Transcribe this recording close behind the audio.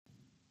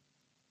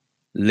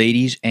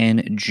Ladies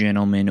and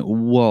gentlemen,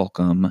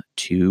 welcome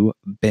to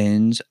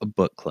Ben's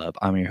Book Club.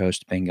 I'm your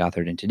host, Ben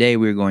Gothard, and today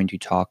we're going to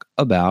talk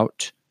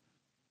about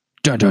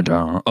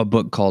a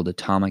book called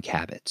Atomic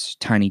Habits,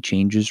 Tiny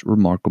Changes,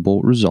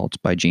 Remarkable Results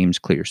by James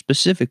Clear.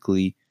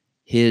 Specifically,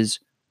 his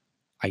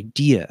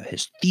idea,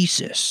 his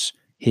thesis,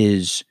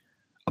 his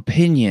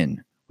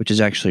opinion, which is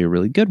actually a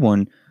really good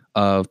one,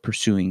 of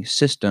pursuing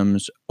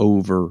systems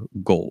over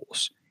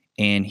goals.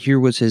 And here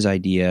was his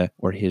idea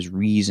or his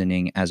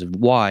reasoning as of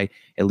why,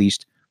 at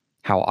least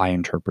how I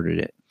interpreted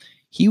it.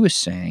 He was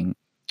saying,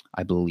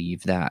 I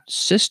believe, that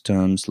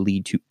systems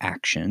lead to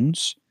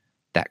actions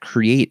that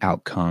create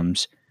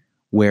outcomes,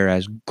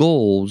 whereas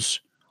goals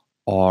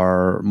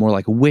are more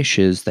like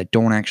wishes that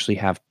don't actually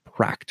have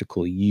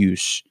practical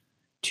use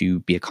to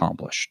be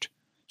accomplished.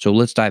 So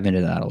let's dive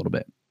into that a little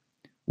bit.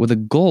 With a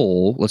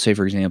goal, let's say,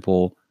 for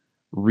example,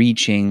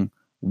 reaching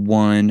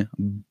 $1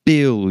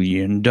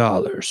 billion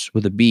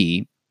with a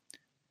B,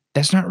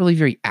 that's not really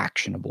very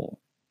actionable.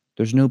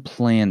 There's no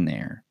plan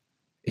there.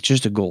 It's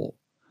just a goal.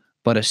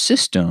 But a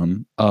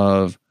system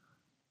of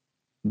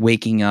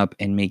waking up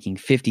and making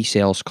 50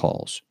 sales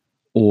calls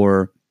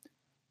or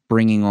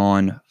bringing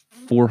on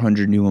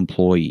 400 new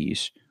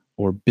employees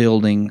or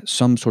building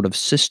some sort of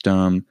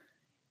system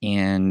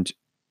and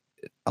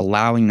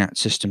allowing that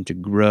system to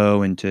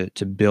grow and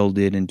to build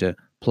it and to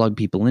plug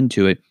people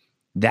into it,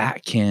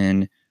 that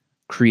can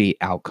create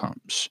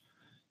outcomes.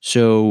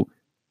 So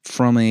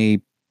from a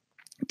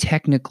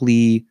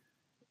technically,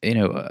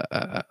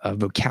 a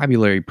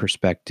vocabulary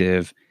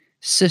perspective,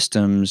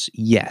 systems,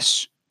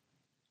 yes,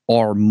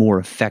 are more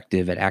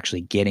effective at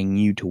actually getting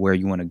you to where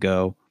you want to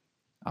go.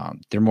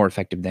 They're more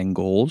effective than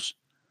goals.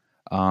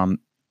 I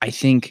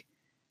think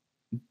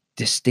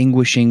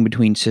distinguishing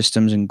between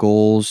systems and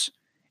goals,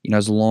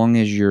 as long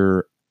as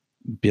you're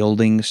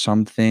building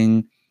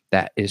something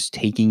that is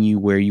taking you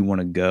where you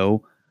want to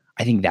go,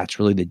 I think that's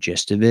really the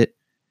gist of it.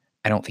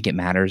 I don't think it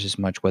matters as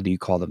much whether you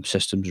call them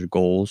systems or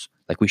goals.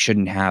 Like, we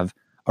shouldn't have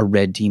a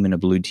red team and a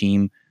blue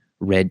team,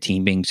 red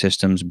team being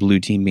systems, blue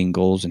team being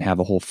goals, and have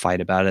a whole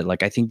fight about it.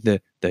 Like, I think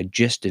the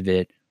gist of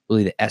it,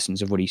 really the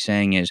essence of what he's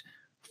saying, is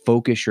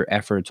focus your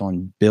efforts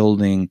on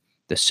building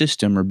the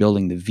system or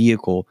building the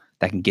vehicle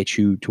that can get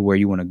you to where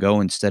you want to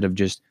go instead of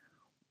just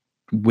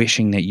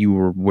wishing that you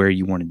were where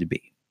you wanted to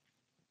be.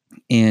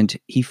 And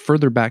he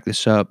further backed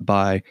this up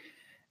by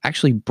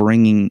actually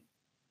bringing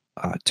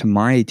to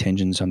my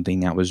attention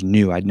something that was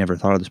new. I'd never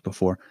thought of this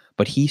before,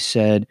 but he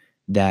said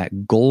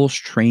that goals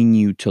train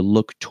you to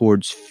look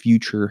towards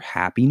future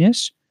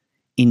happiness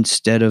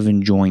instead of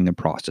enjoying the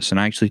process. And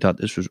I actually thought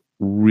this was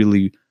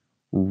really,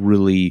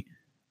 really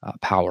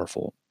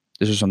powerful.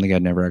 This is something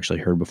I'd never actually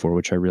heard before,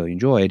 which I really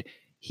enjoyed.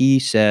 He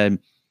said,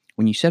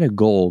 when you set a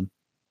goal,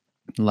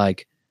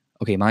 like,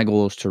 okay, my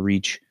goal is to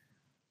reach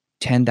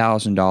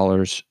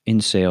 $10,000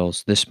 in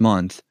sales this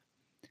month,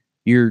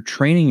 you're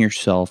training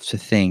yourself to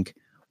think,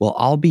 well,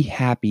 I'll be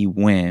happy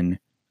when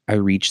I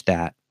reach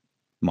that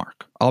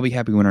mark. I'll be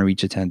happy when I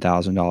reach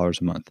 $10,000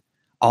 a month.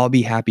 I'll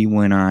be happy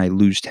when I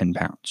lose 10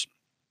 pounds.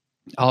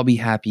 I'll be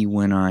happy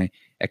when I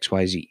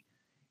XYZ.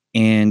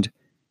 And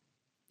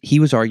he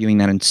was arguing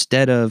that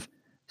instead of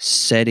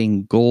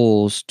setting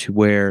goals to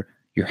where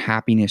your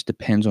happiness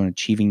depends on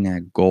achieving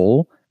that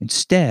goal,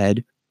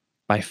 instead,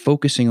 by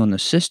focusing on the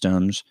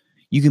systems,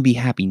 you can be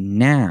happy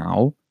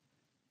now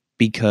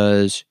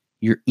because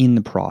you're in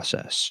the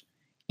process.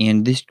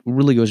 And this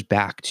really goes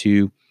back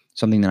to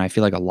something that I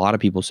feel like a lot of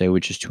people say,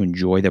 which is to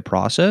enjoy the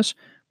process.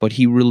 But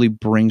he really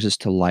brings this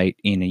to light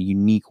in a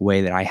unique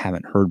way that I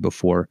haven't heard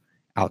before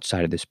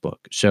outside of this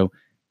book. So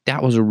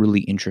that was a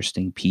really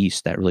interesting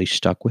piece that really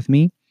stuck with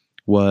me,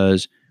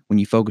 was when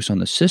you focus on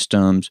the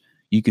systems,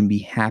 you can be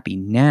happy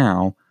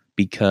now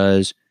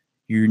because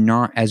you're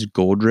not as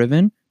goal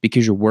driven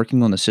because you're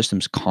working on the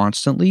systems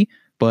constantly.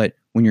 But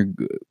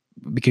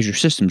because you're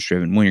systems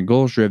driven, when you're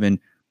goals driven,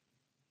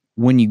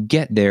 when you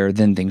get there,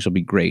 then things will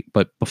be great.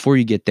 But before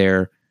you get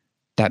there,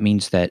 that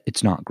means that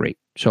it's not great.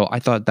 So I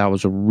thought that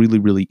was a really,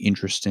 really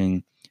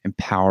interesting and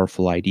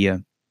powerful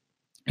idea.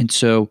 And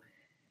so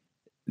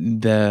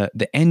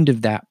the end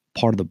of that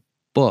part of the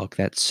book,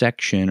 that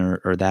section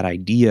or that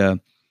idea,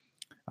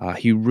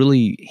 he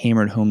really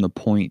hammered home the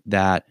point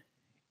that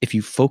if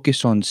you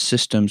focus on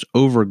systems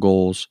over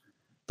goals,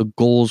 the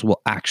goals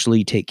will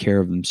actually take care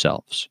of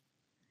themselves.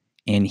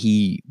 And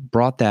he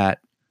brought that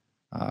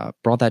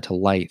to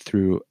light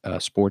through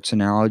a sports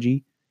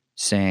analogy,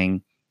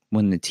 saying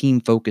when the team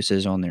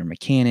focuses on their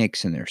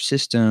mechanics and their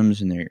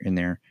systems and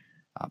their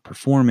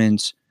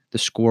performance, the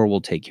score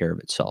will take care of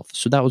itself.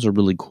 So that was a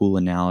really cool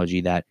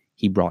analogy that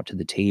he brought to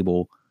the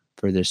table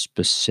for this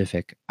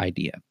specific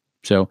idea.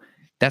 So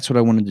that's what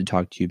I wanted to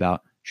talk to you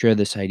about, share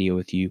this idea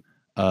with you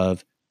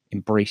of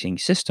embracing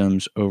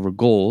systems over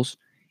goals.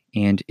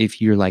 And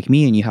if you're like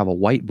me and you have a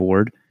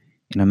whiteboard,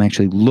 and I'm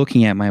actually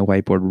looking at my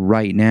whiteboard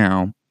right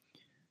now,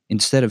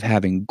 instead of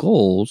having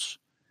goals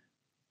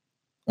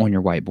on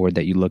your whiteboard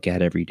that you look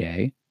at every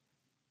day,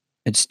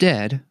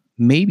 instead,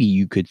 maybe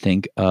you could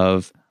think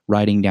of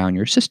writing down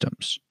your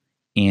systems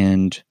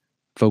and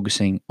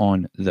focusing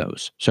on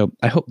those. So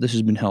I hope this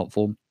has been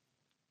helpful,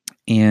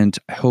 and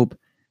I hope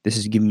this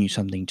is giving you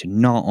something to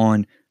gnaw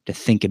on, to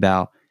think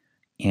about,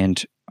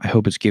 and I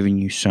hope it's giving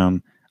you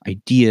some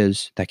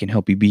ideas that can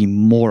help you be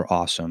more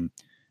awesome.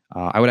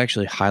 I would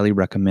actually highly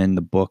recommend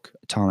the book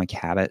Atomic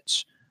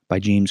Habits by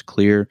James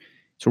Clear.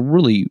 It's a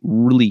really,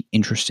 really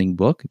interesting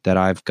book that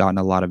I've gotten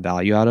a lot of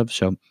value out of.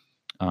 So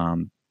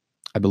um,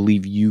 I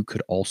believe you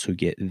could also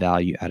get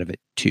value out of it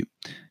too.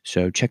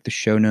 So check the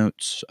show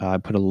notes. I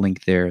put a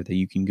link there that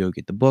you can go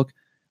get the book.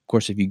 Of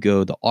course, if you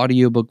go the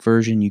audiobook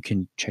version, you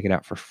can check it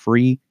out for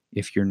free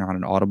if you're not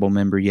an Audible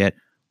member yet,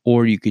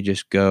 or you could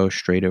just go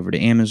straight over to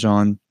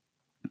Amazon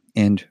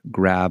and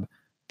grab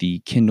the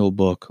Kindle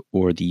book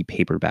or the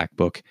paperback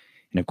book.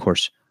 And of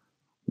course,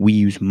 we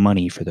use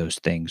money for those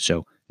things.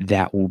 So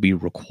that will be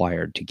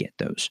required to get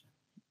those,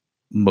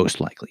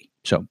 most likely.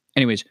 So,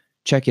 anyways,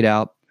 check it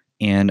out.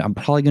 And I'm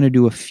probably going to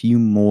do a few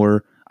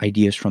more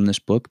ideas from this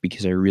book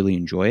because I really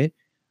enjoy it.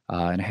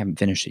 And I haven't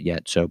finished it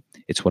yet. So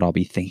it's what I'll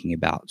be thinking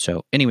about.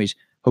 So, anyways,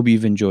 hope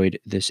you've enjoyed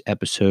this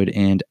episode,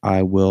 and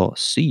I will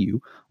see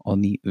you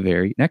on the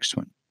very next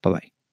one. Bye bye.